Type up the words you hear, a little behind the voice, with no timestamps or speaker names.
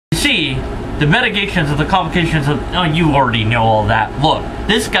see, the mitigations of the complications of... Oh, you already know all that. Look,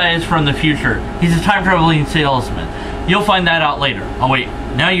 this guy is from the future. He's a time-traveling salesman. You'll find that out later. Oh, wait.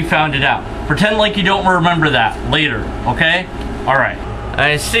 Now you found it out. Pretend like you don't remember that later, okay? Alright.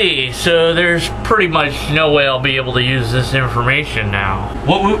 I see. So there's pretty much no way I'll be able to use this information now.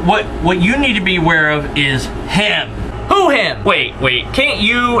 What you need to be aware of is him. Who him? Wait. Can't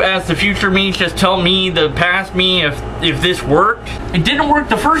you, as the future me, just tell me the past me if this worked? It didn't work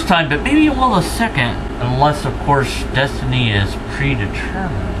the first time, but maybe it will the second. Unless, of course, destiny is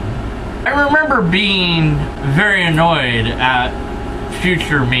predetermined. I remember being very annoyed at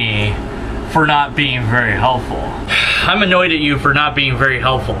future me for not being very helpful. I'm annoyed at you for not being very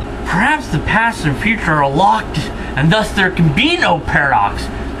helpful. Perhaps the past and future are locked, and thus there can be no paradox.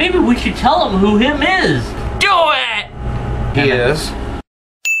 Maybe we should tell him who him is. Do it! He is.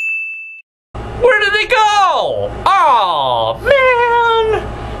 Where did they go? Oh,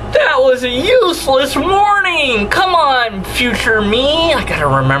 man! That was a useless morning! Come on, future me! I gotta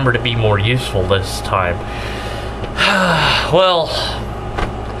remember to be more useful this time. Well,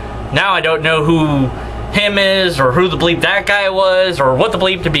 now I don't know who him is, or who the bleep that guy was, or what the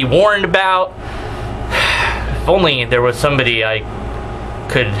bleep to be warned about. If only there was somebody I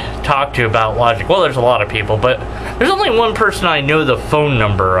could talk to about logic. Well, there's a lot of people, but there's only one person I know the phone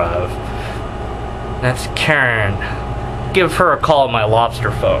number of. That's Karen. Give her a call on my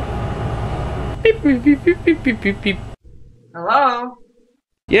lobster phone. Beep, beep, beep, beep, beep, beep, beep, beep. Hello?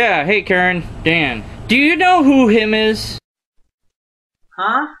 Yeah, hey Karen, Dan. Do you know who him is?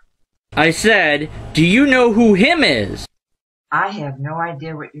 Huh? I said, do you know who him is? I have no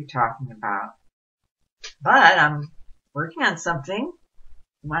idea what you're talking about. But I'm working on something.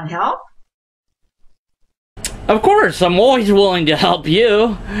 You want help? Of course, I'm always willing to help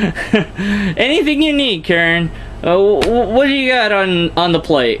you. Anything you need, Karen. What do you got on the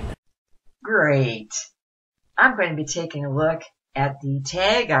plate? Great. I'm going to be taking a look at the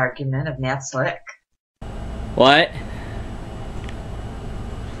tag argument of Nat Slick. What?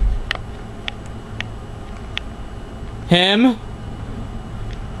 Him?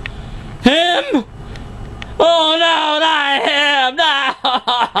 Him? Oh no, not him!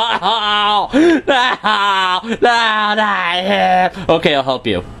 No, not him! Okay, I'll help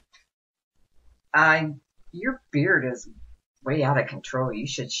you. Your beard is way out of control. You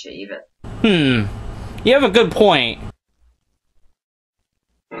should shave it. You have a good point.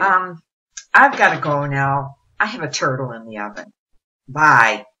 I've got to go now. I have a turtle in the oven.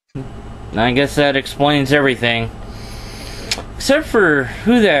 Bye. I guess that explains everything. Except for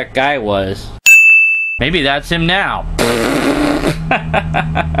who that guy was. Maybe that's him now.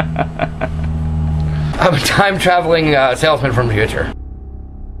 I'm a time-traveling salesman from the future.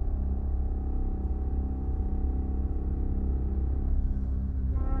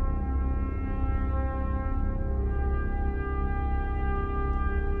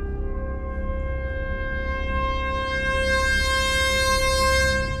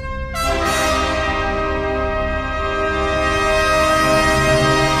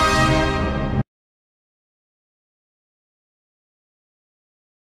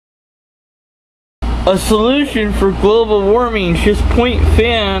 A solution for global warming, just point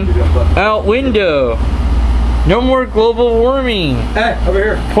fan out window. No more global warming. Hey, over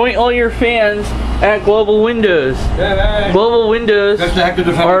here. Point all your fans at global windows. Hey. Global windows That's the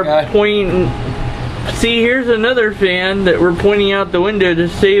Hector are guy. pointing. See, here's another fan that we're pointing out the window to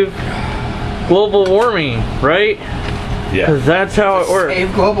save global warming, right? Yeah. Because that's how it works.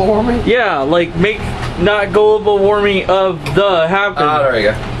 Save global warming? Yeah, like make not global warming of the happen. Ah, there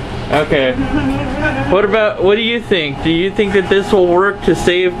you go. Okay. What do you think? Do you think that this will work to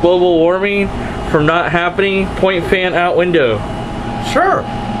save global warming from not happening? Point fan out window. Sure.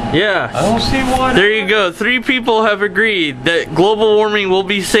 Yeah. I don't see why. There you go. 3 people have agreed that global warming will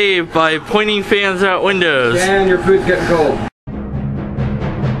be saved by pointing fans out windows. And your food's getting cold.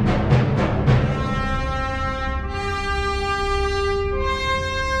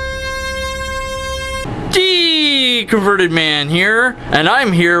 Converted man here, and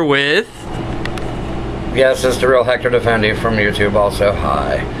I'm here with... Yes, it's the real Hector Defendi from YouTube also.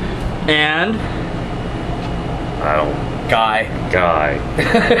 Hi. And... I don't... Guy.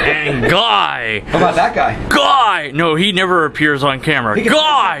 And Guy! How about that guy? Guy! No, he never appears on camera.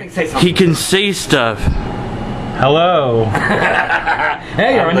 Guy! He can say stuff. Hello.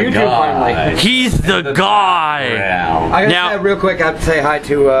 Hey, you're on YouTube finally. He's the guy. I gotta say real quick, I have to say hi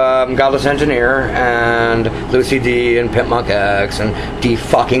to Godless Engineer and Lucy D and Pimp Monk X and D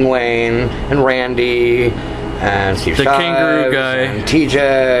fucking Wayne and Randy and Steve the Shives kangaroo guy and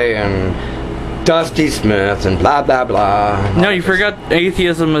TJ and Dusty Smith and blah blah blah. No, you forgot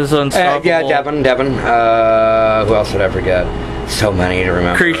atheism is unstoppable. Yeah, Devin. Who else did I forget? So many to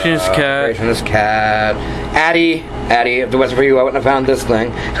remember. Creationist Cat. Creationist Cat. Addie. If it wasn't for you, I wouldn't have found this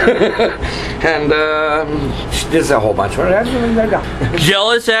thing. And there's a whole bunch.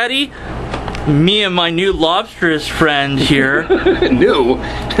 Jealous, Addie? Me and my new lobsterist friend here. New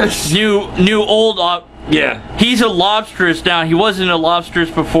old. Yeah. He's a lobsterist now. He wasn't a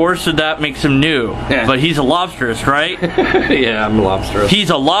lobsterist before, so that makes him new. Yeah. But he's a lobsterist, right? Yeah, I'm a lobsterist.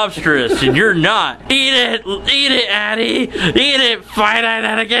 He's a lobsterist, and you're not. Eat it, Addie. Eat it, fight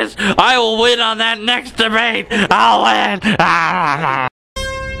at it against. I will win on that next debate. I'll win.